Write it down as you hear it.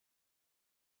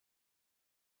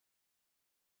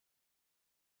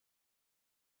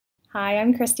Hi,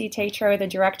 I'm Christy Tatro, the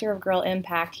Director of Girl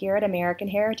Impact here at American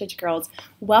Heritage Girls.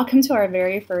 Welcome to our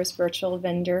very first virtual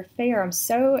vendor fair. I'm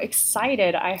so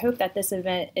excited. I hope that this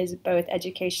event is both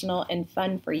educational and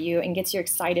fun for you and gets you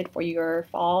excited for your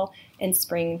fall and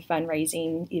spring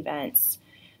fundraising events.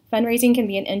 Fundraising can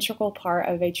be an integral part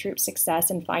of a troop's success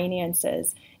and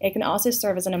finances. It can also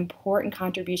serve as an important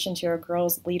contribution to a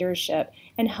girl's leadership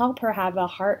and help her have a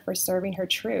heart for serving her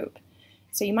troop.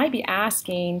 So you might be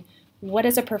asking, what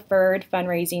is a preferred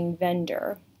fundraising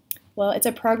vendor? Well, it's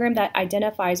a program that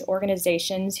identifies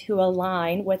organizations who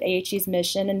align with AHG's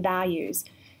mission and values.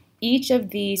 Each of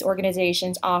these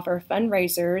organizations offer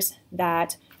fundraisers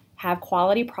that have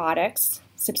quality products,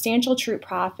 substantial troop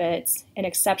profits, and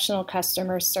exceptional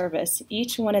customer service.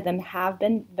 Each one of them have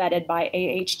been vetted by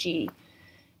AHG.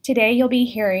 Today, you'll be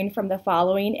hearing from the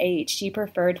following AHG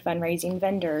preferred fundraising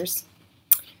vendors.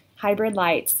 Hybrid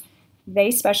Lights.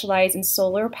 They specialize in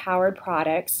solar-powered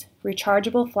products,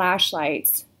 rechargeable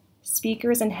flashlights,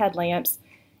 speakers and headlamps,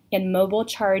 and mobile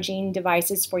charging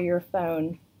devices for your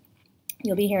phone.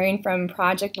 You'll be hearing from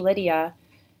Project Lydia,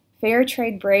 fair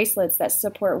trade bracelets that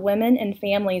support women and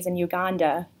families in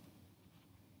Uganda.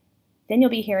 Then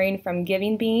you'll be hearing from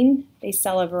Giving Bean. They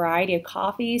sell a variety of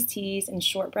coffees, teas, and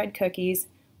shortbread cookies,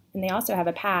 and they also have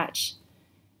a patch.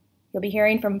 You'll be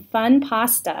hearing from Fun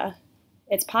Pasta.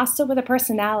 It's pasta with a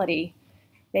personality.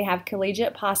 They have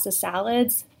collegiate pasta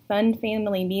salads, fun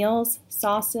family meals,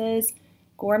 sauces,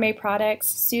 gourmet products,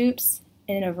 soups,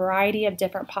 and a variety of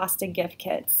different pasta gift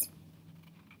kits.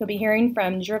 You'll be hearing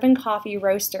from Driven Coffee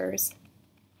Roasters.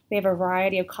 They have a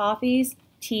variety of coffees,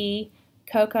 tea,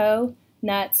 cocoa,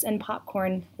 nuts, and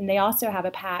popcorn, and they also have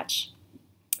a patch.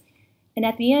 And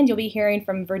at the end, you'll be hearing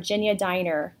from Virginia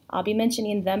Diner. I'll be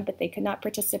mentioning them, but they could not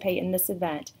participate in this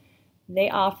event. They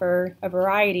offer a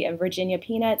variety of Virginia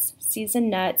peanuts, seasoned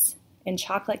nuts, and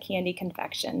chocolate candy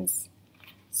confections.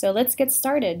 So let's get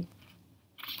started.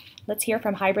 Let's hear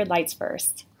from Hybrid Lights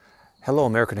first. Hello,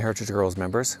 American Heritage Girls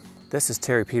members. This is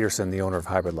Terry Peterson, the owner of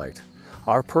Hybrid Light.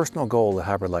 Our personal goal at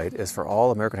Hybrid Light is for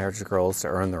all American Heritage Girls to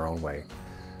earn their own way.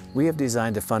 We have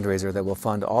designed a fundraiser that will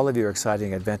fund all of your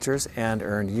exciting adventures and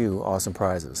earn you awesome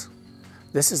prizes.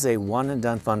 This is a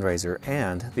one-and-done fundraiser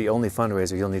and the only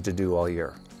fundraiser you'll need to do all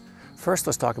year. First,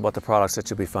 let's talk about the products that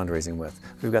you'll be fundraising with.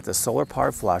 We've got the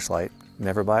solar-powered flashlight,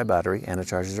 never buy a battery, and it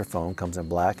charges your phone, comes in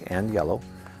black and yellow.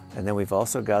 And then we've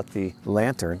also got the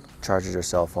lantern, charges your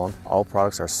cell phone. All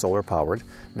products are solar-powered,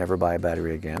 never buy a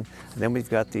battery again. And then we've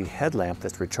got the headlamp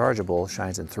that's rechargeable,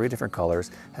 shines in 3 different colors,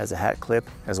 has a hat clip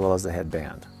as well as the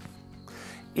headband.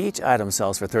 Each item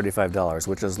sells for $35,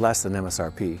 which is less than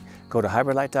MSRP. Go to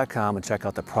hybridlight.com and check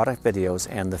out the product videos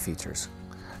and the features.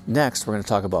 Next, we're going to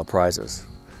talk about prizes.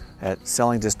 At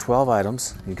selling just 12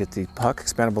 items, you get the puck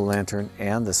expandable lantern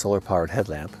and the solar-powered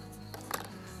headlamp. You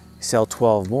sell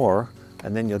 12 more,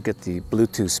 and then you'll get the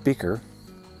Bluetooth speaker.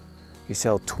 You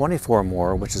sell 24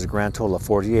 more, which is a grand total of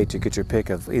 48. You get your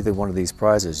pick of either one of these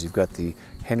prizes. You've got the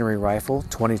Henry rifle,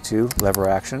 22 lever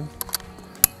action.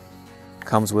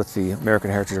 Comes with the American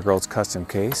Heritage Girls custom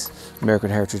case, American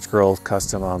Heritage Girls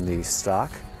custom on the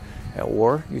stock.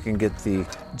 Or you can get the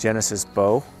Genesis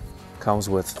bow. Comes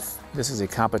with, this is a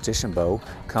competition bow,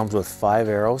 comes with 5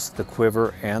 arrows, the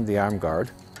quiver, and the arm guard.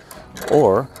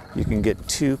 Or you can get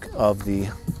 2 of the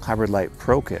Hybrid Light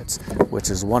Pro kits,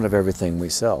 which is one of everything we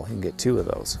sell. You can get 2 of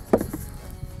those.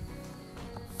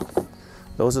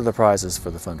 Those are the prizes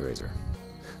for the fundraiser.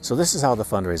 So this is how the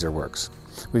fundraiser works.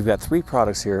 We've got 3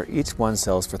 products here. Each one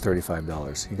sells for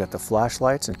 $35. You got the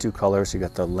flashlights in 2 colors, you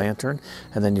got the lantern,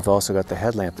 and then you've also got the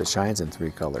headlamp that shines in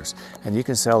 3 colors. And you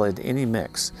can sell it in any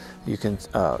mix. You can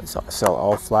sell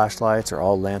all flashlights or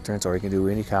all lanterns, or you can do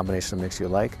any combination of mix you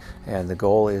like. And the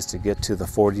goal is to get to the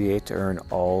 48 to earn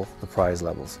all the prize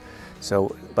levels.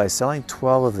 So by selling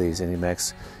 12 of these in a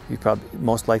mix, you probably,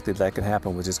 most likely that can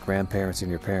happen with just grandparents and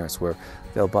your parents, where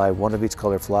they'll buy 1 of each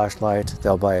color flashlight,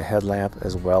 they'll buy a headlamp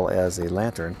as well as a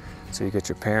lantern. So you get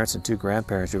your parents and 2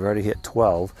 grandparents, you've already hit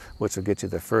 12, which will get you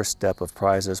the first step of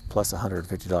prizes plus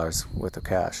 $150 worth of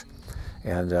cash.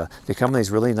 And they come in these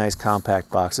really nice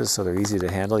compact boxes, so they're easy to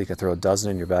handle. You can throw a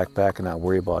dozen in your backpack and not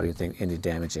worry about any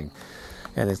damaging.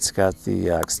 And it's got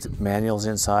the manuals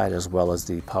inside as well as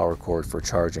the power cord for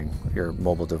charging your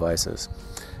mobile devices.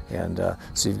 And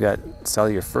so you've got, sell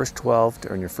your first 12 to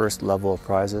earn your first level of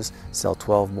prizes, sell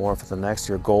 12 more for the next.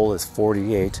 Your goal is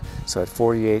 48. So at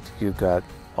 48, you've got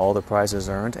all the prizes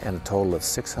earned and a total of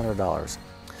 $600.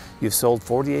 You've sold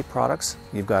 48 products,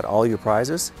 you've got all your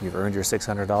prizes, you've earned your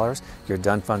 $600, you're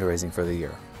done fundraising for the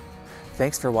year.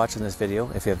 Thanks for watching this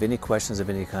video. If you have any questions of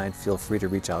any kind, feel free to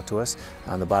reach out to us.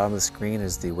 On the bottom of the screen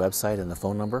is the website and the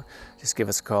phone number. Just give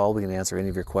us a call. We can answer any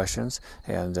of your questions.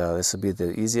 And this will be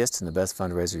the easiest and the best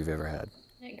fundraiser you've ever had.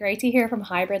 Great to hear from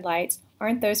Hybrid Lights.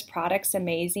 Aren't those products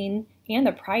amazing? And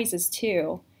the prizes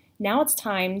too. Now it's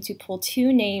time to pull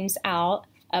 2 names out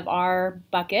of our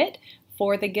bucket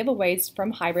for the giveaways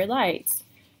from Hybrid Lights.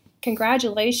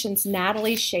 Congratulations,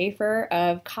 Natalie Schaefer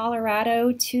of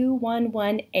Colorado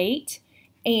 2118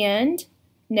 and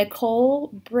Nicole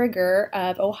Brigger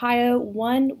of Ohio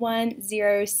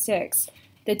 1106.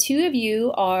 The 2 of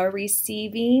you are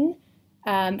receiving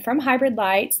from Hybrid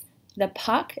Lights the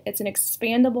Puck, it's an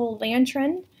expandable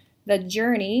lantern, the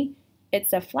Journey,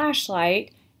 it's a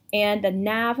flashlight, and the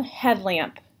Nav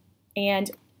headlamp. And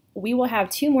we will have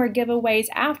 2 more giveaways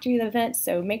after the event,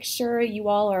 so make sure you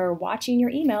all are watching your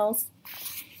emails.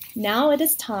 Now it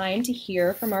is time to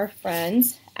hear from our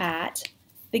friends at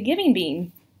the Giving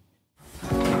Bean.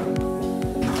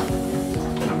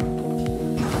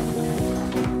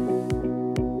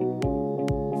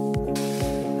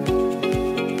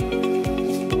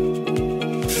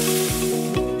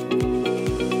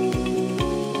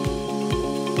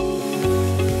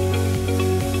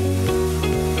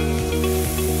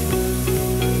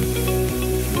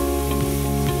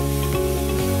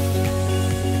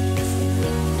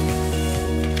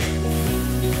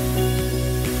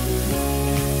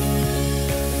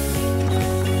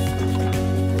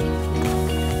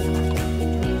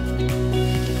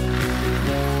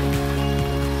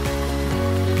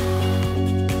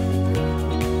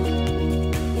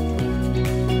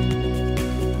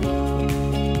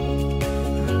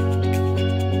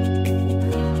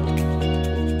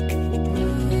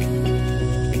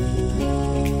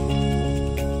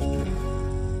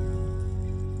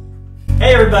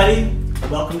 Hey everybody,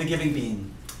 welcome to Giving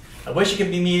Bean. I wish I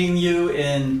could be meeting you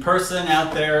in person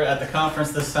out there at the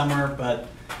conference this summer, but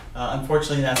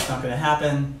unfortunately that's not going to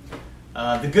happen.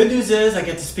 The good news is I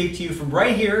get to speak to you from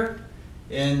right here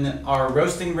in our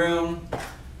roasting room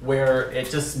where it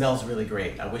just smells really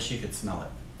great. I wish you could smell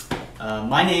it.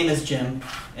 My name is Jim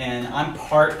and I'm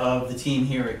part of the team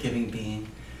here at Giving Bean.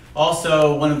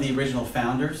 Also one of the original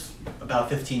founders about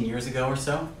 15 years ago or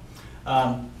so.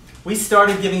 We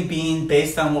started Giving Bean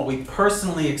based on what we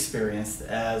personally experienced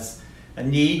as a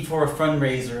need for a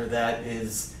fundraiser that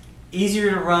is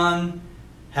easier to run,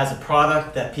 has a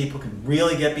product that people can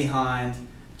really get behind,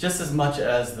 just as much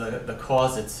as the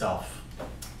cause itself.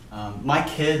 My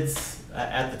kids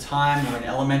at the time were in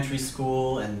elementary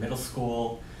school and middle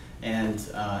school and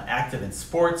active in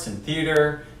sports and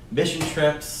theater, mission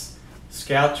trips,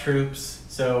 scout troops,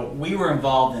 so we were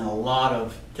involved in a lot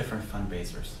of different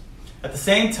fundraisers. At the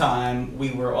same time, we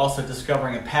were also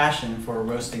discovering a passion for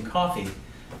roasting coffee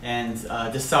and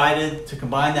decided to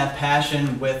combine that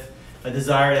passion with a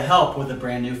desire to help with a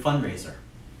brand new fundraiser.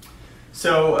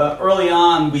 So early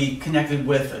on, we connected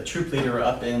with a troop leader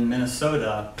up in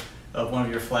Minnesota of one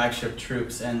of your flagship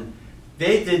troops, and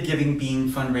they did Giving Bean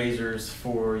fundraisers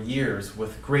for years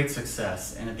with great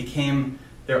success, and it became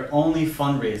their only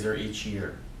fundraiser each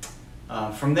year.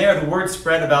 From there, the word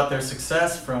spread about their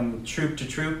success from troop to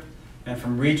troop, and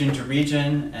from region to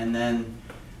region, and then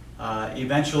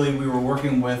eventually we were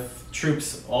working with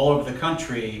troops all over the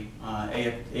country,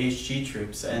 AHG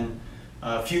troops, and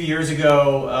a few years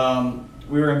ago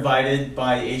we were invited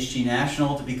by AHG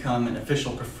National to become an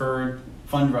official preferred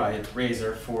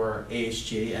fundraiser for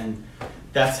AHG, and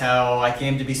that's how I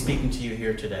came to be speaking to you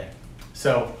here today.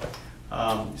 So,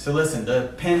 so listen,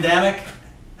 the pandemic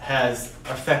has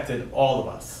affected all of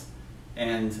us,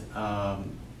 and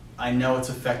I know it's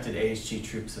affected AHG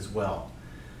troops as well.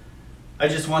 I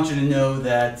just want you to know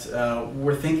that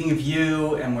we're thinking of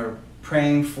you and we're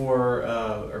praying for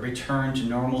a return to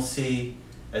normalcy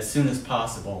as soon as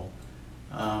possible.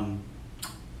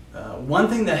 One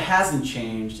thing that hasn't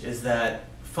changed is that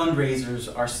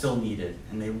fundraisers are still needed,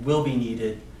 and they will be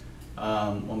needed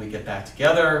when we get back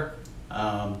together.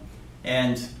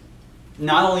 And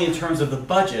not only in terms of the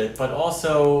budget, but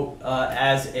also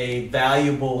as a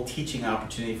valuable teaching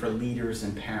opportunity for leaders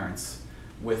and parents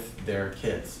with their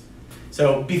kids.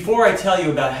 So before I tell you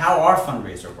about how our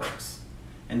fundraiser works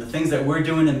and the things that we're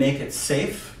doing to make it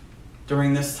safe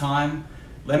during this time,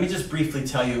 let me just briefly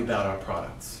tell you about our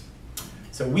products.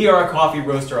 So we are a coffee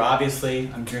roaster,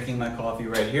 obviously. I'm drinking my coffee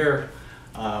right here.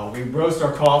 We roast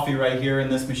our coffee right here in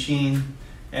this machine,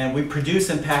 and we produce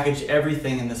and package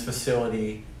everything in this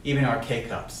facility, even our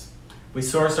K-Cups. We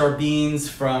source our beans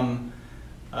from,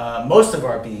 most of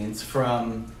our beans,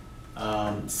 from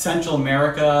Central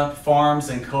America farms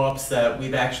and co-ops that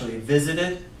we've actually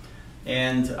visited.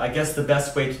 And I guess the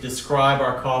best way to describe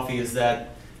our coffee is that,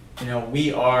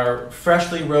 we are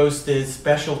freshly roasted,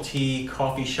 specialty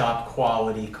coffee shop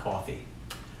quality coffee.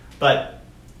 But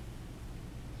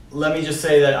let me just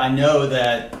say that I know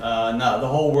that the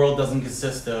whole world doesn't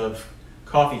consist of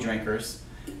coffee drinkers.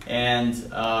 And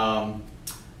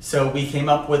so we came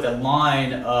up with a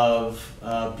line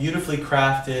of beautifully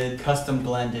crafted, custom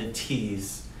blended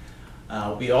teas.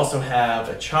 We also have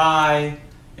a chai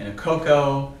and a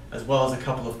cocoa, as well as a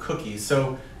couple of cookies.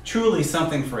 So truly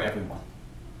something for everyone.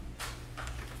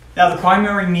 Now, the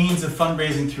primary means of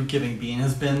fundraising through Giving Bean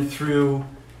has been through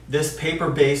this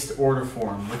paper-based order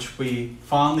form, which we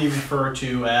fondly refer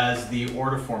to as the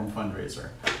order form fundraiser.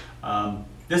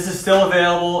 This is still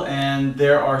available, and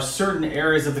there are certain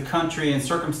areas of the country and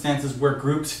circumstances where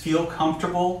groups feel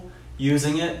comfortable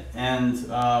using it and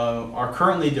are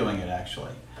currently doing it,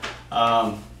 actually.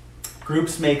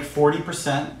 Groups make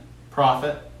 40%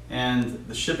 profit, and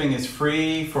the shipping is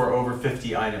free for over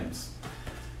 50 items.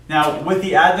 Now, with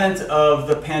the advent of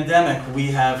the pandemic, we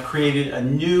have created a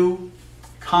new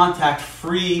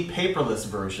contact-free paperless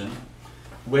version,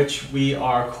 which we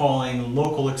are calling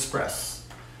Local Express.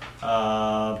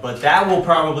 But that will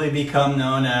probably become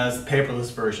known as the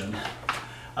paperless version.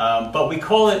 But we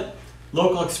call it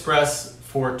Local Express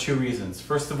for two reasons.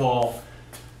 First of all,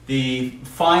 the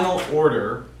final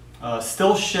order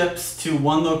still ships to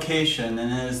one location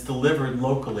and is delivered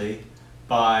locally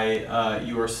by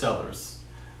your sellers.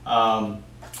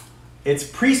 It's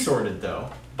pre-sorted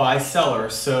though by seller,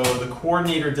 so the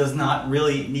coordinator does not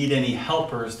really need any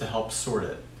helpers to help sort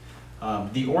it.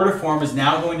 The order form is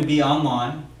now going to be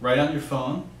online, right on your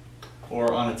phone,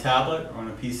 or on a tablet, or on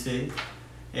a PC.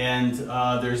 And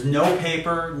there's no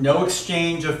paper, no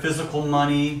exchange of physical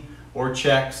money or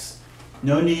checks,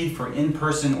 no need for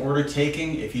in-person order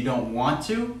taking if you don't want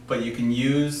to, but you can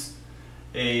use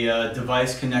a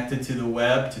device connected to the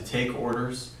web to take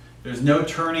orders. There's no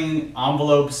turning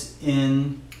envelopes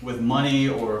in with money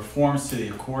or forms to the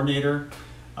coordinator.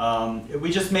 We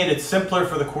just made it simpler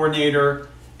for the coordinator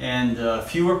and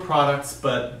fewer products,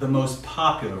 but the most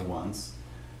popular ones.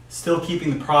 Still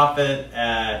keeping the profit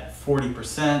at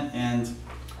 40%, and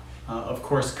of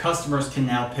course customers can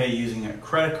now pay using a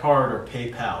credit card or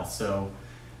PayPal, so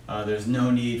there's no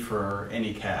need for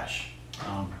any cash.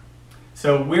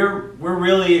 So we're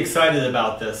really excited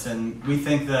about this, and we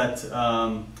think that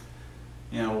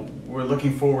we're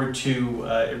looking forward to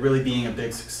it really being a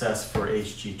big success for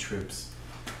AHG troops.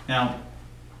 Now,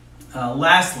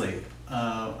 lastly,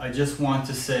 I just want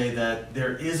to say that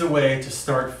there is a way to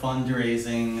start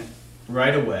fundraising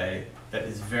right away that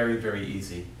is very, very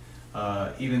easy,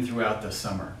 even throughout the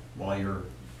summer while you're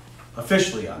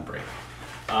officially on break.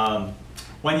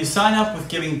 When you sign up with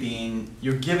Giving Bean,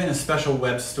 you're given a special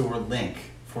web store link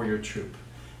for your troop.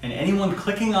 And anyone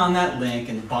clicking on that link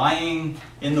and buying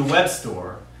in the web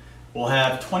store will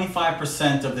have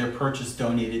 25% of their purchase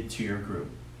donated to your group.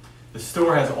 The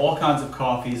store has all kinds of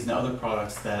coffees and other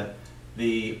products that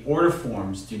the order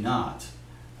forms do not.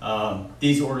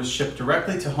 These orders ship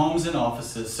directly to homes and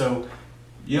offices, so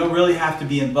you don't really have to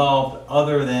be involved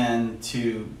other than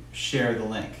to share the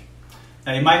link.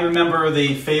 Now, you might remember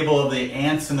the fable of the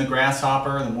ants and the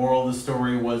grasshopper. The moral of the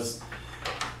story was,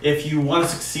 if you want to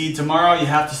succeed tomorrow, you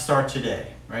have to start today,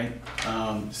 right?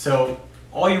 So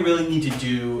all you really need to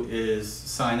do is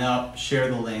sign up, share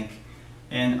the link,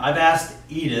 and I've asked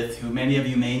Edith, who many of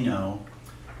you may know,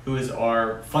 who is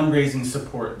our fundraising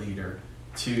support leader,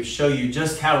 to show you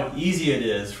just how easy it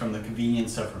is from the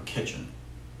convenience of her kitchen.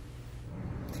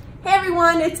 Hey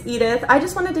everyone, it's Edith. I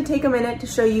just wanted to take a minute to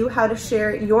show you how to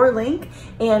share your link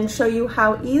and show you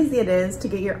how easy it is to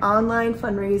get your online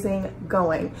fundraising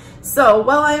going. So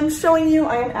while I am showing you,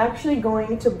 I am actually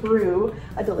going to brew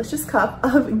a delicious cup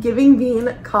of Giving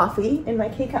Bean coffee in my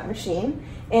K-Cup machine.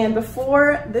 And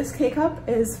before this K-Cup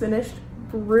is finished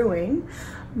brewing,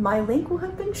 my link will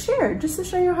have been shared just to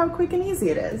show you how quick and easy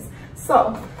it is.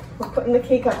 So we're putting the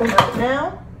K-Cup in right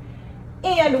now,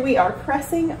 and we are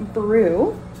pressing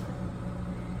brew.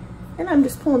 And I'm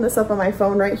just pulling this up on my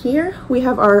phone right here. We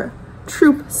have our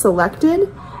troop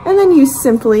selected, and then you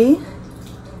simply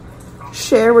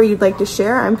share where you'd like to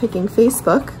share. I'm picking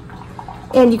Facebook,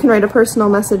 and you can write a personal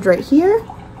message right here,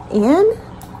 and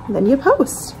then you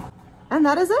post. And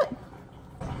that is it.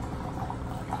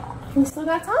 We still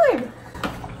got time.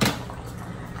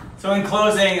 So in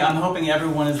closing, I'm hoping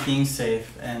everyone is being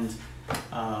safe, and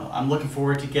I'm looking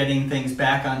forward to getting things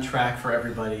back on track for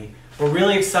everybody. We're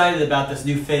really excited about this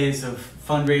new phase of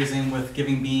fundraising with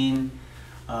Giving Bean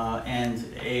and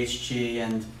AHG,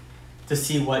 and to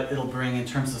see what it'll bring in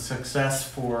terms of success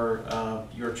for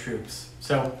your troops.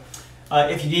 So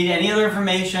If you need any other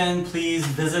information, please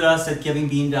visit us at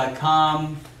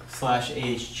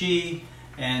givingbean.com/AHG.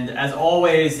 And as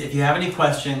always, if you have any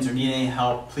questions or need any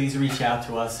help, please reach out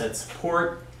to us at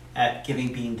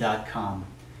support@givingbean.com.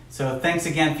 So thanks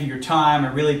again for your time. I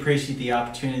really appreciate the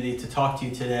opportunity to talk to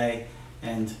you today,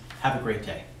 and have a great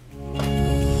day.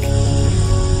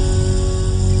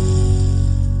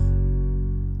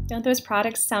 Don't those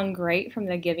products sound great from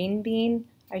the Giving Bean?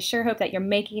 I sure hope that you're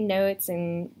making notes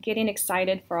and getting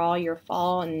excited for all your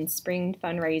fall and spring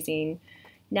fundraising.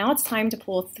 Now it's time to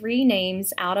pull 3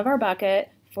 names out of our bucket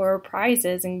for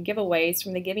prizes and giveaways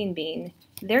from the Giving Bean.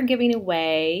 They're giving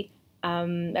away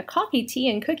a coffee, tea,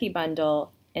 and cookie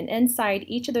bundle. And inside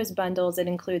each of those bundles, it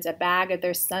includes a bag of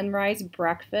their Sunrise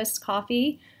Breakfast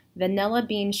coffee, vanilla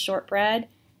bean shortbread,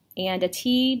 and a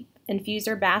tea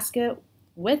infuser basket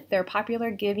with their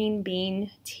popular Giving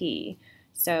Bean tea.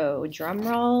 So drum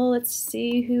roll, let's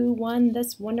see who won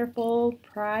this wonderful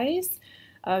prize.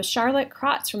 Charlotte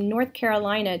Krotz from North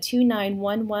Carolina,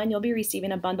 2911. You'll be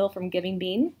receiving a bundle from Giving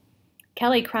Bean.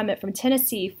 Kelly Crummett from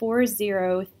Tennessee,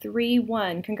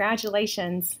 4031.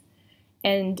 Congratulations.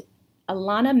 And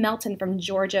Alana Melton from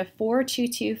Georgia,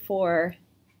 4224.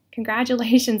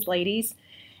 Congratulations, ladies.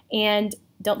 And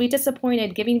don't be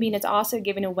disappointed. Giving Bean is also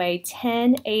giving away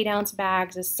 10 8-ounce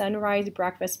bags of Sunrise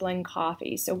Breakfast Blend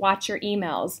coffee. So watch your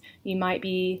emails. You might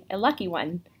be a lucky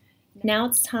one. Now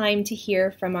it's time to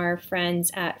hear from our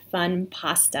friends at Fun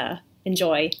Pasta.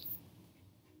 Enjoy.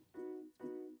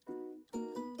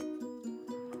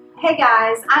 Hey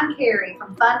guys, I'm Carrie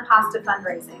from Fun Pasta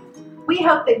Fundraising. We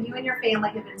hope that you and your family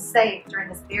have been safe during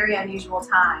this very unusual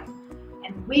time.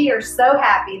 And we are so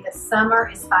happy that summer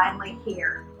is finally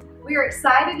here. We are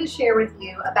excited to share with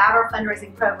you about our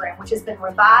fundraising program, which has been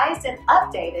revised and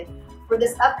updated for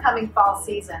this upcoming fall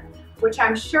season, which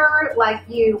I'm sure, like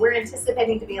you, we're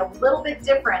anticipating to be a little bit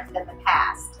different than the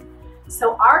past.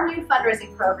 So our new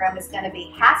fundraising program is going to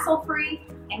be hassle-free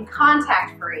and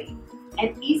contact-free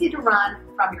and easy to run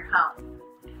from your home.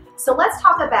 So let's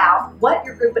talk about what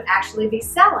your group would actually be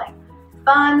selling.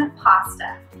 Fun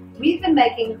Pasta. We've been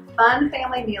making fun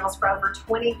family meals for over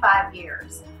 25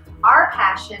 years. Our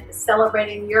passion is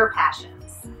celebrating your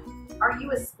passions. Are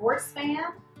you a sports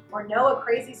fan or know a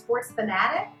crazy sports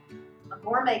fanatic? A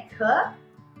gourmet cook?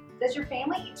 Does your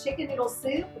family eat chicken noodle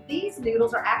soup? These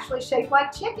noodles are actually shaped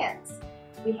like chickens.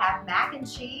 We have mac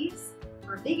and cheese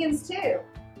for vegans too.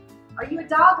 Are you a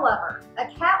dog lover? A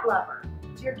cat lover?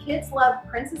 Do your kids love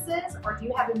princesses, or do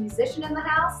you have a musician in the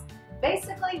house?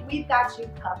 Basically, we've got you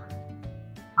covered.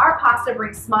 Our pasta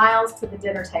brings smiles to the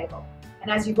dinner table. And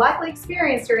as you've likely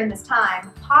experienced during this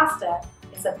time, pasta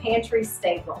is a pantry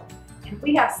staple. And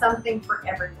we have something for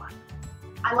everyone.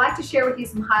 I'd like to share with you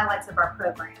some highlights of our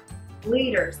program.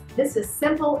 Leaders, this is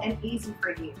simple and easy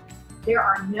for you. There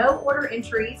are no order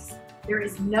entries, there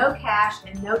is no cash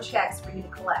and no checks for you to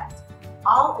collect.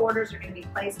 All orders are going to be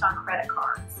placed on credit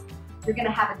cards. You're going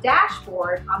to have a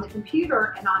dashboard on the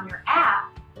computer and on your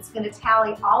app that's going to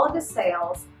tally all of the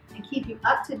sales and keep you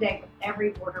up to date with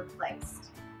every order placed.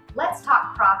 Let's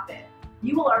talk profit.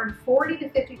 You will earn 40 to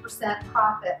 50%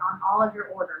 profit on all of your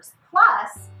orders.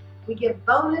 Plus, we give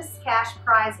bonus cash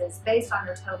prizes based on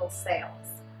your total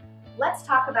sales. Let's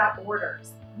talk about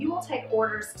orders. You will take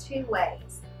orders 2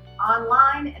 ways,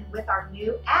 online and with our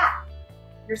new app.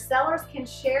 Your sellers can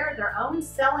share their own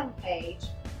selling page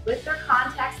with their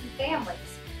contacts and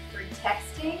families through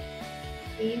texting,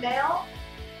 email,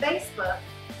 Facebook,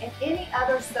 and any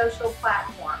other social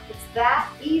platform. It's that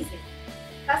easy.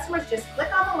 Customers just click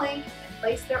on the link and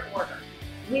place their order.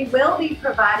 We will be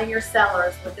providing your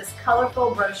sellers with this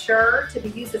colorful brochure to be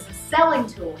used as a selling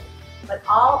tool, but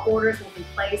all orders will be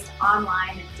placed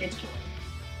online and digitally.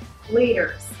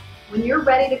 Leaders, when you're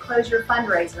ready to close your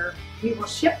fundraiser, we will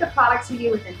ship the product to you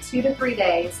within 2 to 3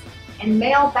 days and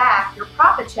mail back your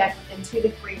profit check within 2 to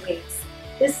 3 weeks.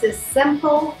 This is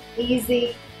simple,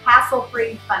 easy,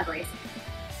 hassle-free fundraising.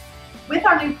 With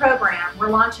our new program, we're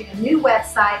launching a new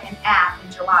website and app in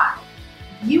July.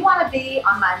 If you want to be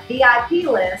on my VIP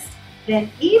list,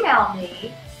 then email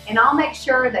me and I'll make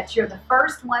sure that you're the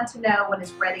first one to know when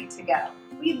it's ready to go.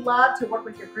 We'd love to work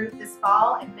with your group this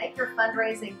fall and make your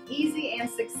fundraising easy and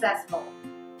successful.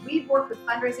 We've worked with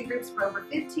fundraising groups for over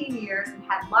 15 years and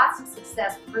had lots of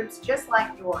success with groups just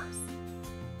like yours.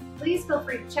 Please feel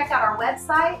free to check out our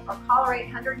website or call our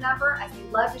 800 number, as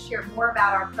we'd love to share more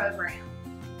about our program.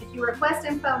 If you request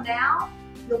info now,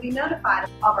 you'll be notified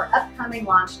of our upcoming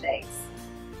launch dates.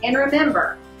 And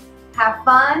remember, have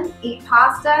fun, eat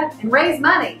pasta, and raise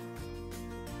money.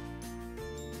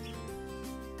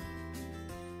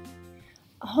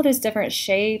 all those different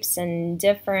shapes and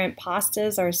different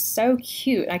pastas are so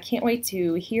cute. I can't wait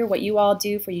to hear what you all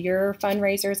do for your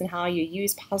fundraisers and how you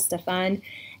use Pasta Fund.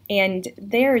 And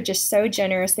they're just so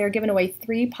generous. They're giving away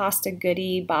 3 pasta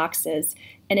goodie boxes,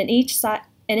 and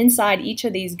inside each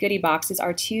of these goodie boxes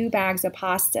are 2 bags of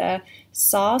pasta,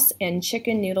 sauce, and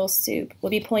chicken noodle soup. We'll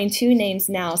be pulling 2 names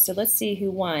now, so let's see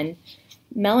who won.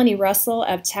 Melanie Russell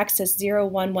of Texas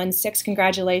 0116,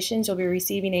 congratulations. You'll be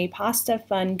receiving a Pasta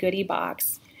Fund goodie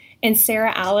box. And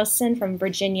Sarah Allison from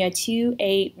Virginia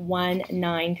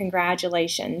 2819,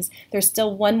 congratulations. There's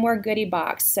still 1 more goodie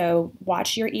box, so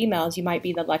watch your emails. You might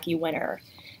be the lucky winner.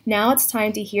 Now it's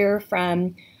time to hear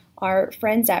from our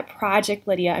friends at Project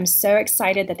Lydia. I'm so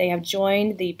excited that they have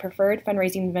joined the Preferred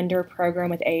Fundraising Vendor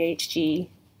Program with AHG.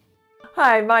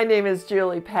 Hi, my name is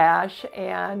Julie Pash,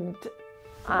 and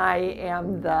I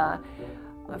am the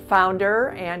founder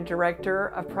and director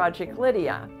of Project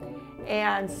Lydia.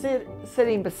 And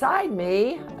sitting beside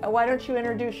me, why don't you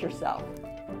introduce yourself?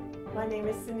 My name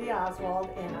is Cindy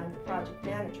Oswald, and I'm the project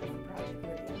manager for Project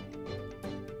Lydia.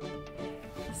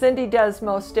 Cindy does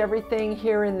most everything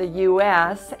here in the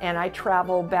U.S., and I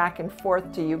travel back and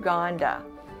forth to Uganda.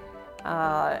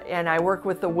 And I work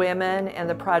with the women and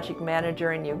the project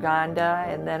manager in Uganda,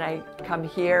 and then I come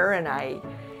here and I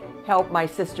help my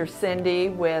sister Cindy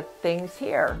with things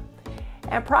here.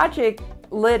 And Project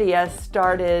Lydia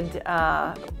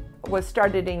was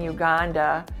started in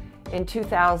Uganda in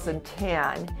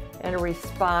 2010 in a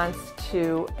response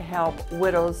to help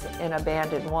widows and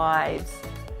abandoned wives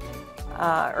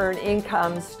earn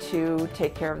incomes to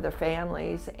take care of their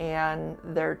families and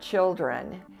their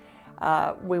children.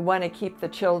 We want to keep the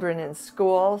children in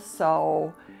school,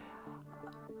 so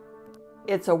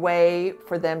it's a way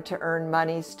for them to earn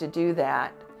monies to do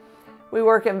that. We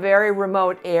work in very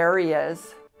remote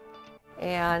areas,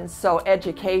 and so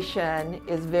education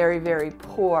is very, very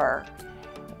poor,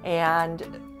 and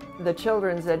the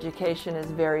children's education is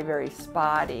very, very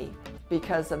spotty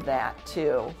because of that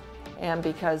too, and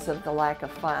because of the lack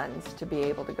of funds to be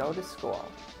able to go to school.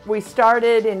 We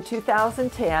started in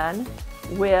 2010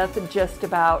 with just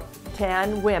about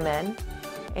 10 women,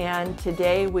 and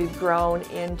today we've grown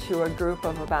into a group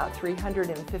of about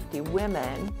 350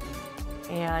 women,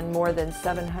 and more than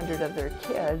 700 of their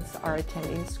kids are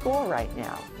attending school right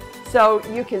now. So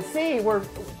you can see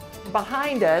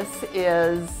behind us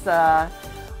is a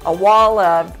wall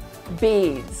of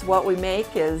beads. What we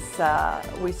make is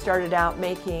we started out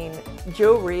making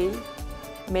jewelry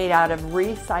made out of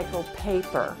recycled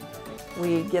paper.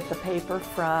 We get the paper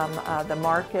from the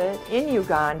market in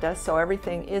Uganda, so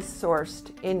everything is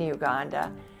sourced in Uganda.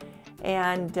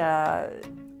 And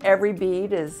every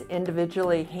bead is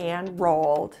individually hand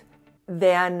rolled.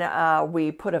 Then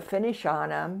we put a finish on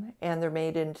them, and they're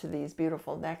made into these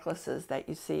beautiful necklaces that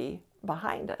you see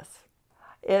behind us.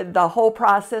 The whole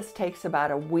process takes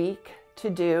about a week to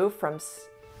do from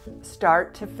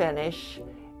start to finish,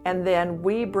 and then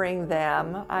we bring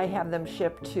them, I have them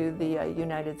shipped to the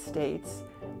United States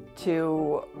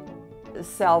to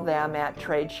sell them at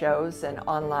trade shows and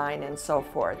online and so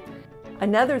forth.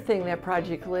 Another thing that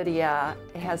Project Lydia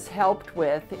has helped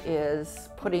with is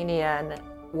putting in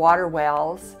water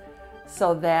wells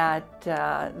so that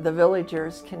the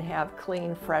villagers can have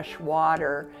clean, fresh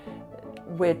water,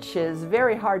 which is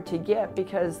very hard to get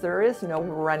because there is no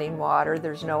running water,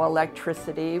 there's no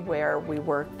electricity where we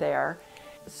work there.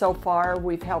 So far,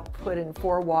 we've helped put in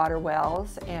 4 water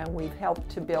wells, and we've helped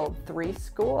to build 3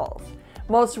 schools.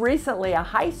 Most recently, a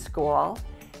high school,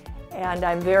 and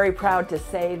I'm very proud to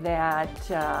say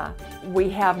that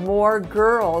we have more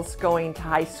girls going to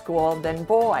high school than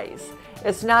boys.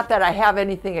 It's not that I have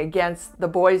anything against the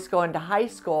boys going to high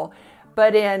school,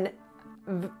 but in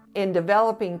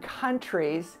developing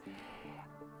countries,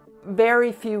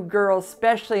 very few girls,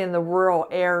 especially in the rural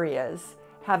areas,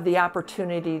 have the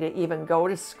opportunity to even go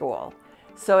to school.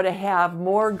 So to have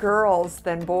more girls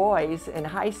than boys in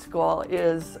high school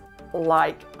is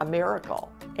like a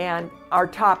miracle. And our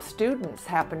top students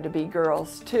happen to be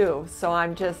girls too, so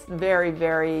I'm just very,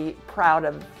 very proud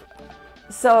of.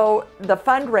 So the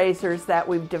fundraisers that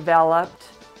we've developed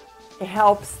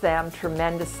helps them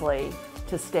tremendously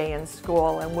to stay in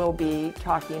school, and we'll be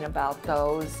talking about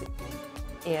those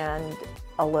in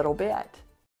a little bit.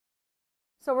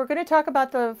 So we're going to talk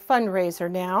about the fundraiser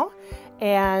now,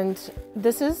 and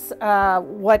this is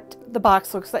what the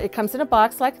box looks like. It comes in a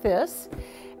box like this,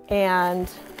 and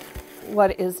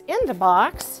what is in the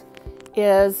box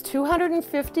is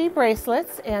 250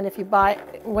 bracelets, and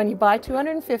when you buy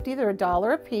 250, they're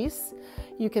 $1 a piece.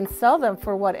 You can sell them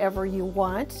for whatever you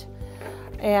want,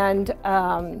 and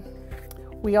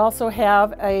we also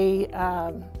have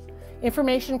a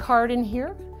information card in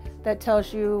here that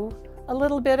tells you a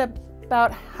little bit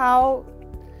about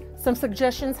some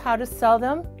suggestions how to sell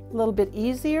them a little bit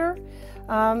easier.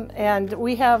 And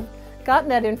we have gotten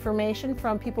that information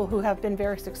from people who have been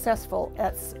very successful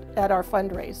at our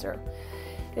fundraiser.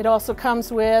 It also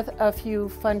comes with a few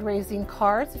fundraising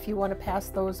cards if you want to pass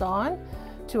those on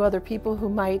to other people who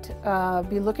might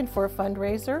be looking for a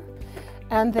fundraiser.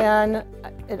 And then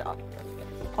it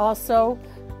also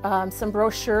some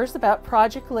brochures about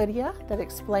Project Lydia that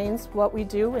explains what we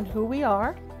do and who we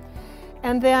are.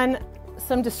 And then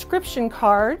some description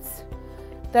cards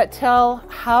that tell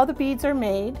how the beads are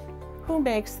made, who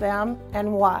makes them,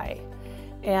 and why.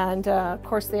 And of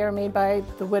course, they are made by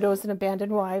the widows and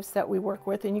abandoned wives that we work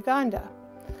with in Uganda.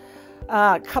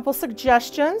 A couple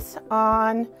suggestions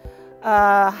on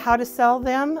how to sell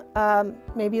them,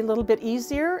 maybe a little bit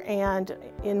easier and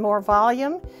in more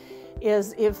volume,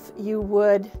 is if you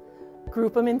would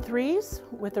group them in threes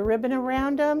with a ribbon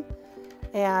around them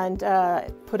and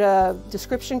put a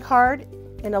description card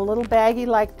in a little baggie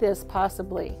like this,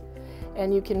 possibly.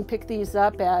 And you can pick these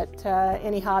up at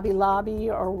any Hobby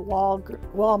Lobby or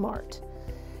Walmart.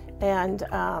 And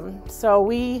so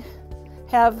we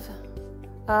have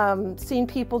seen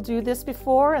people do this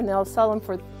before, and they'll sell them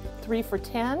for 3 for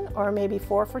 $10 or maybe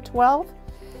 4 for $12.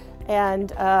 And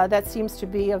that seems to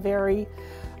be a very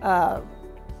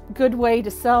good way to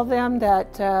sell them,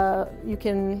 that you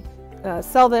can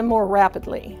sell them more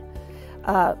rapidly.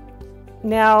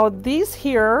 Now these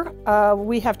here,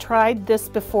 we have tried this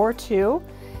before too,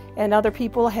 and other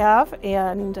people have,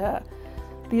 and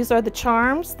these are the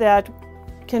charms that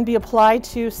can be applied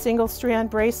to single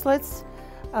strand bracelets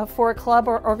for a club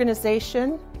or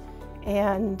organization,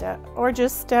 and or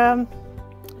just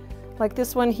like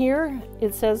this one here,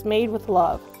 it says made with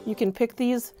love. You can pick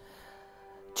these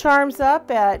charms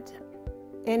up at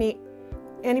any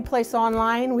place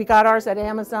online. We got ours at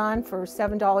Amazon for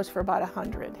 $7 for about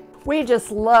 100. We just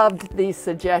loved these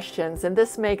suggestions, and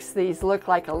this makes these look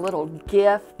like a little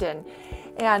gift.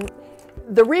 And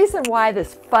the reason why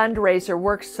this fundraiser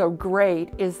works so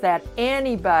great is that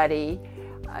anybody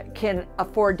can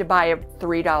afford to buy a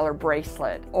 $3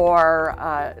 bracelet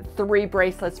or 3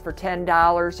 bracelets for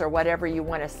 $10 or whatever you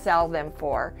want to sell them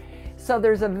for. So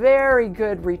there's a very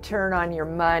good return on your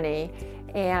money,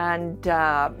 and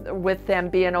with them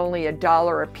being only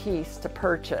 $1 a piece to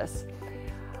purchase.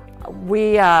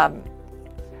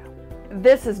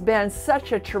 This has been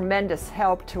such a tremendous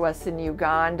help to us in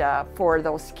Uganda for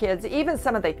those kids. Even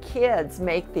some of the kids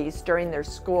make these during their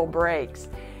school breaks,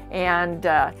 and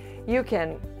you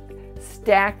can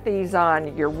stack these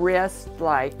on your wrist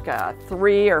like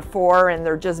 3 or 4, and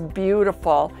they're just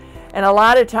beautiful. And a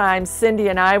lot of times Cindy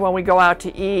and I, when we go out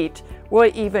to eat, we'll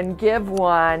even give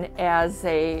one as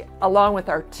along with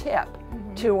our tip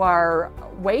to our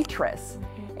waitress.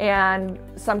 And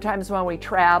sometimes when we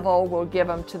travel, we'll give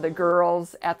them to the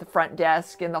girls at the front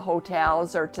desk in the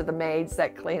hotels or to the maids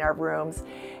that clean our rooms.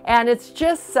 And it's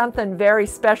just something very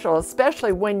special,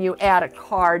 especially when you add a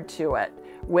card to it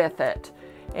with it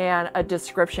and a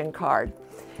description card.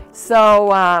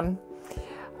 So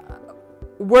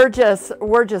we're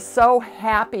just so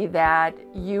happy that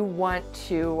you want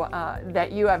to,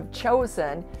 that you have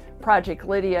chosen Project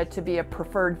Lydia to be a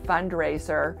preferred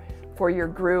fundraiser for your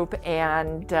group,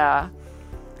 and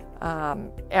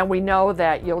we know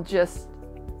that you'll just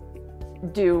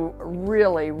do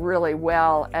really, really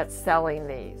well at selling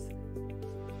these.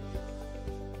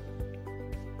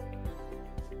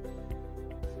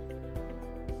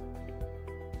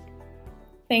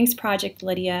 Thanks, Project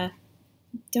Lydia.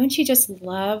 Don't you just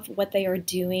love what they are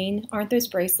doing? Aren't those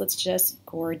bracelets just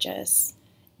gorgeous?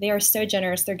 They are so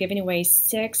generous. They're giving away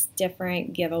 6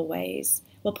 different giveaways.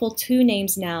 We'll pull 2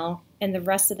 names now and the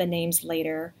rest of the names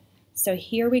later. So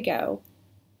here we go.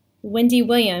 Wendy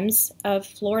Williams of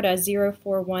Florida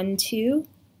 0412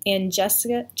 and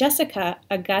Jessica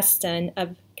Augustin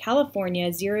of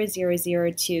California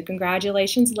 0002.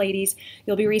 Congratulations, ladies.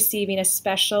 You'll be receiving a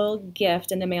special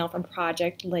gift in the mail from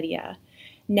Project Lydia.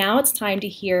 Now it's time to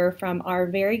hear from our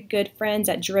very good friends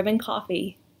at Driven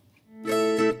Coffee.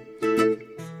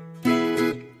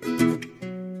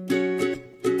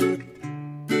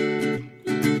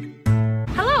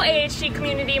 AHG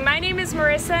community. My name is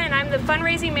Marissa and I'm the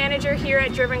fundraising manager here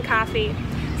at Driven Coffee.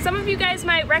 Some of you guys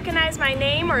might recognize my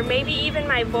name or maybe even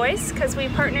my voice because we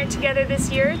partnered together this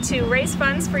year to raise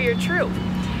funds for your troop.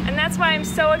 And that's why I'm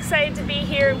so excited to be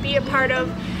here and be a part of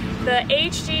the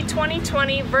AHG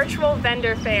 2020 Virtual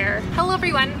Vendor Fair. Hello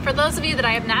everyone. For those of you that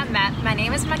I have not met, my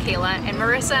name is Michaela, and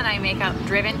Marissa and I make up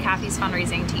Driven Coffee's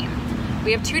fundraising team.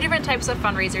 We have 2 different types of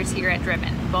fundraisers here at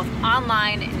Driven, both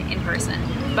online and in person.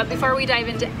 But before we dive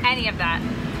into any of that,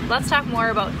 let's talk more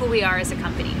about who we are as a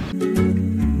company.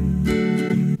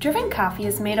 Driven Coffee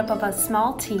is made up of a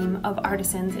small team of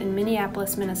artisans in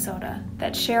Minneapolis, Minnesota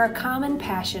that share a common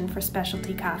passion for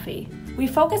specialty coffee. We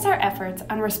focus our efforts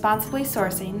on responsibly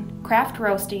sourcing, craft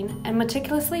roasting, and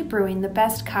meticulously brewing the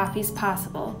best coffees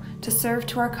possible to serve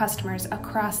to our customers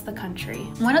across the country.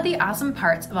 One of the awesome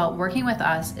parts about working with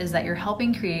us is that you're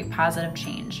helping create positive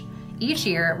change. Each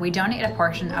year, we donate a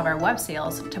portion of our web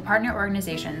sales to partner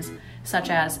organizations such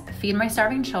as Feed My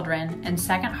Starving Children and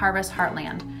Second Harvest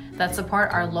Heartland that support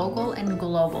our local and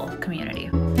global community.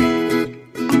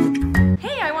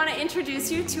 Hey, I want to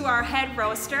introduce you to our head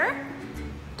roaster.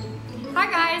 Hi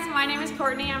guys, my name is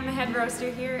Courtney. I'm the head roaster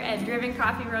here at Driven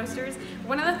Coffee Roasters.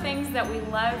 One of the things that we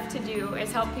love to do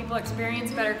is help people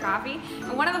experience better coffee.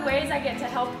 And one of the ways I get to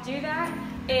help do that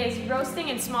is roasting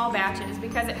in small batches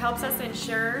because it helps us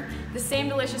ensure the same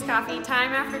delicious coffee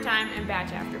time after time and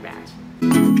batch after batch.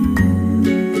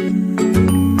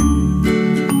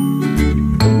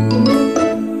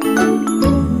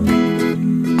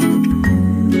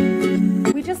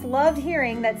 Loved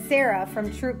hearing that Sarah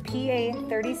from Troop PA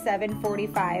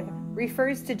 3745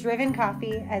 refers to Driven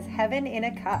Coffee as heaven in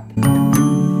a cup.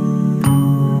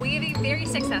 We have a very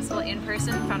successful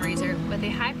in-person fundraiser with a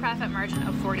high profit margin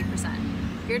of 40%.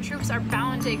 Your troops are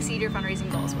bound to exceed your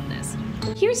fundraising goals with this.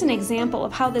 Here's an example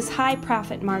of how this high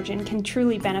profit margin can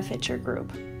truly benefit your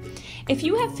group. If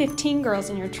you have 15 girls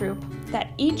in your troop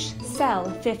that each sell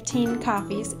 15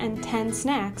 coffees and 10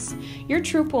 snacks, your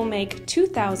troop will make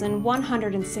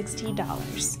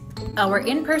 $2,160. Our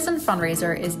in-person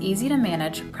fundraiser is easy to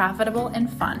manage, profitable, and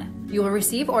fun. You will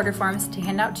receive order forms to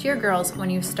hand out to your girls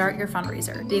when you start your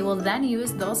fundraiser. They will then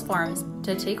use those forms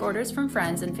to take orders from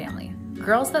friends and family.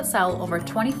 Girls that sell over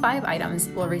 25 items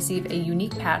will receive a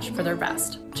unique patch for their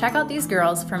vest. Check out these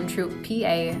girls from Troop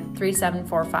PA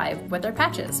 3745 with their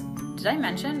patches. Did I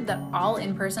mention that all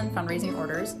in-person fundraising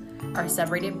orders are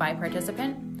separated by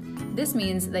participant? This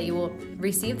means that you will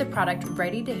receive the product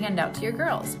ready to hand out to your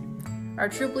girls. Our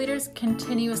troop leaders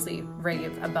continuously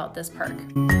rave about this perk.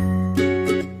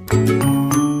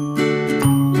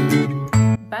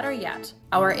 Better yet,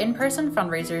 our in-person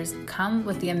fundraisers come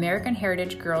with the American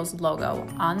Heritage Girls logo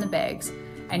on the bags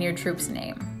and your troop's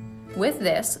name. With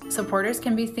this, supporters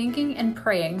can be thinking and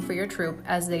praying for your troop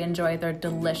as they enjoy their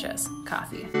delicious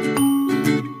coffee.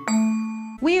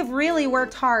 We have really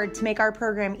worked hard to make our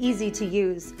program easy to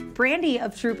use. Brandy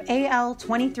of Troop AL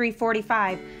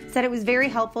 2345 said it was very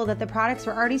helpful that the products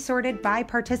were already sorted by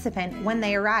participant when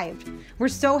they arrived. We're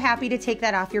so happy to take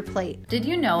that off your plate. Did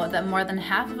you know that more than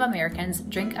half of Americans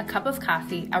drink a cup of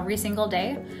coffee every single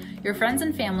day? Your friends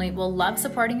and family will love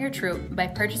supporting your troop by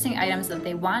purchasing items that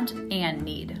they want and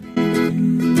need.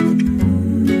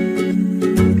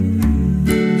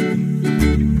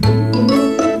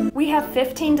 We have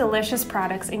 15 delicious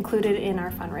products included in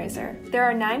our fundraiser. There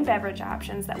are 9 beverage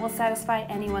options that will satisfy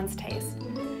anyone's taste.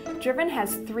 Driven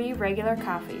has 3 regular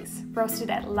coffees, roasted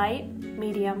at light,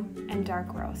 medium, and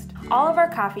dark roast. All of our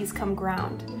coffees come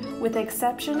ground, with the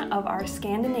exception of our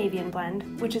Scandinavian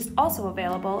blend, which is also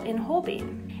available in whole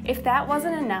bean. If that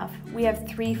wasn't enough, we have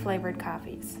 3 flavored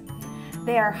coffees.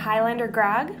 They are Highlander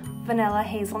Grog, Vanilla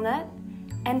Hazelnut,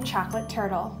 and Chocolate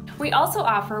Turtle. We also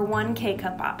offer 1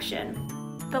 K-Cup option.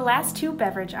 The last 2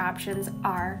 beverage options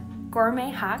are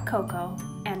Gourmet Hot Cocoa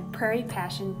and Prairie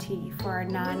Passion Tea for our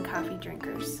non-coffee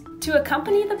drinkers. To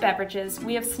accompany the beverages,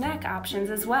 we have snack options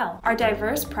as well. Our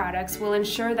diverse products will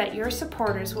ensure that your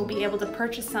supporters will be able to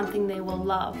purchase something they will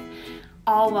love,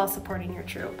 all while supporting your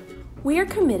troop. We are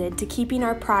committed to keeping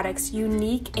our products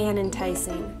unique and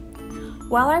enticing.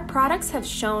 While our products have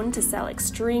shown to sell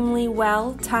extremely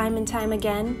well time and time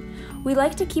again, we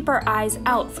like to keep our eyes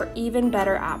out for even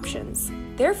better options.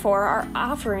 Therefore, our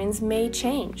offerings may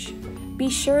change. Be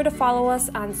sure to follow us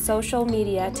on social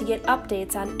media to get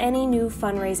updates on any new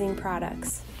fundraising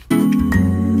products.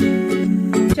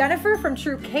 Jennifer from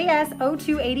Troop KS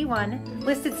 0281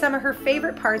 listed some of her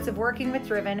favorite parts of working with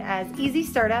Driven as easy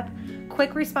startup,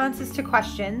 quick responses to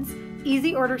questions,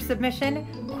 easy order submission,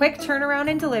 quick turnaround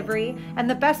and delivery, and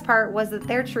the best part was that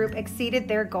their troop exceeded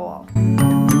their goal.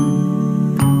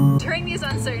 During these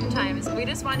uncertain times, we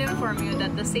just want to inform you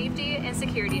that the safety and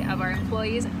security of our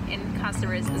employees and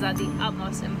customers is of the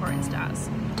utmost importance to us.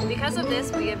 Because of this,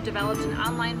 we have developed an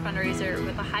online fundraiser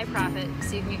with a high profit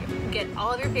so you can get all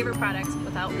of your favorite products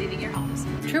without leaving your homes.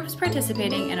 Troops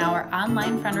participating in our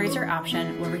online fundraiser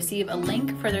option will receive a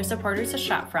link for their supporters to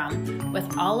shop from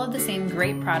with all of the same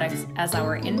great products as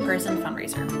our in-person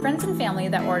fundraiser. Friends and family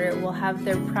that order will have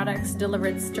their products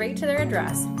delivered straight to their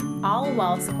address, all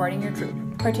while supporting your troop.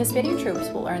 Participating troops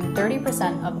will earn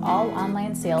 30% of all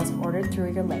online sales ordered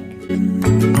through your link.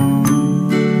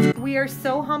 We are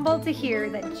so humbled to hear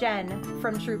that Jen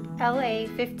from Troop LA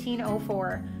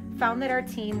 1504 found that our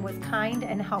team was kind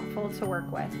and helpful to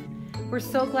work with. We're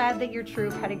so glad that your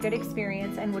troop had a good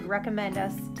experience and would recommend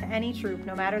us to any troop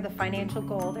no matter the financial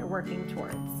goal they're working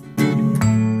towards.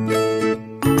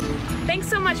 Thanks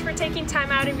so much for taking time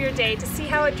out of your day to see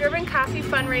how a Driven Coffee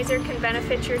fundraiser can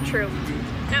benefit your troop.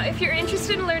 Now, if you're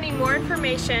interested in learning more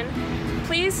information,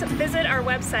 please visit our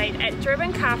website at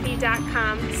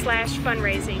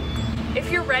drivencoffee.com/fundraising. If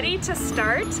you're ready to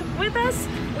start with us,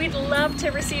 we'd love to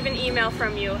receive an email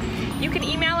from you. You can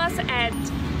email us at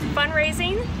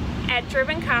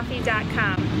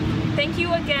fundraising@drivencoffee.com. Thank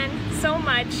you again so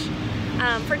much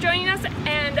for joining us,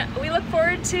 and we look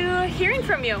forward to hearing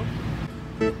from you.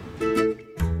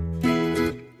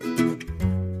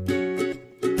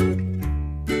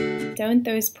 Don't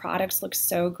those products look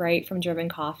so great from Driven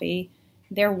Coffee?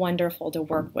 They're wonderful to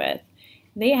work with.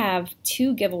 They have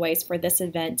 2 giveaways for this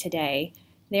event today.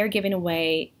 They're giving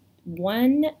away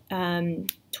one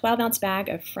 12-ounce bag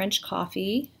of French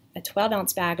coffee, a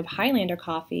 12-ounce bag of Highlander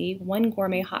coffee, 1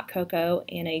 gourmet hot cocoa,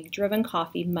 and a Driven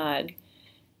Coffee mug.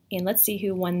 And let's see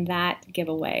who won that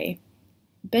giveaway.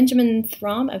 Benjamin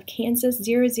Thrum of Kansas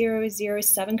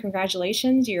 0007,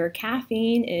 congratulations, your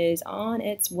caffeine is on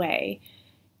its way.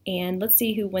 And let's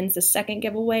see who wins the second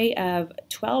giveaway of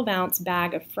 12-ounce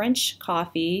bag of French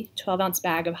coffee, 12-ounce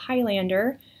bag of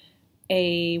Highlander,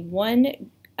 a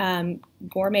 1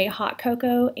 gourmet hot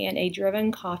cocoa, and a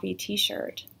Driven Coffee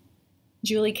t-shirt.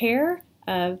 Julie Kerr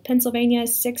of Pennsylvania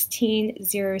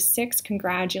 1606,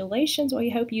 congratulations.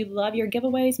 We hope you love your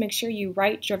giveaways. Make sure you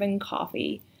write Driven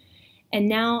Coffee. And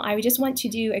now I just want to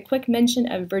do a quick mention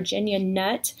of Virginia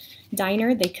Nut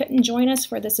Diner. They couldn't join us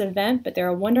for this event, but they're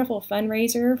a wonderful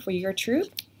fundraiser for your troop.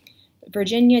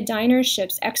 Virginia Diner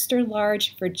ships extra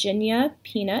large Virginia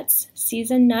peanuts,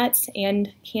 seasoned nuts,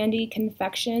 and candy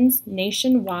confections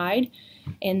nationwide.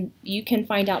 And you can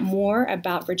find out more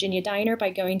about Virginia Diner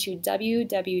by going to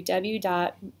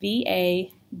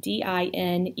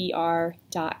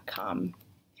www.vadiner.com.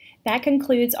 That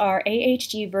concludes our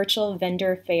AHG Virtual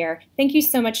Vendor Fair. Thank you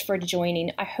so much for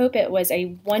joining. I hope it was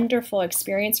a wonderful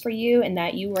experience for you and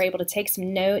that you were able to take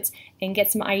some notes and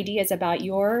get some ideas about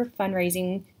your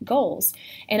fundraising goals.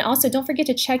 And also, don't forget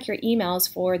to check your emails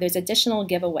for those additional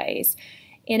giveaways.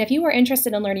 And if you are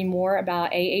interested in learning more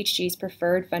about AHG's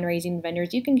preferred fundraising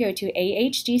vendors, you can go to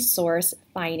AHG Source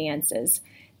Finances.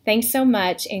 Thanks so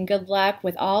much and good luck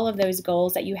with all of those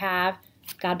goals that you have.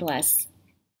 God bless.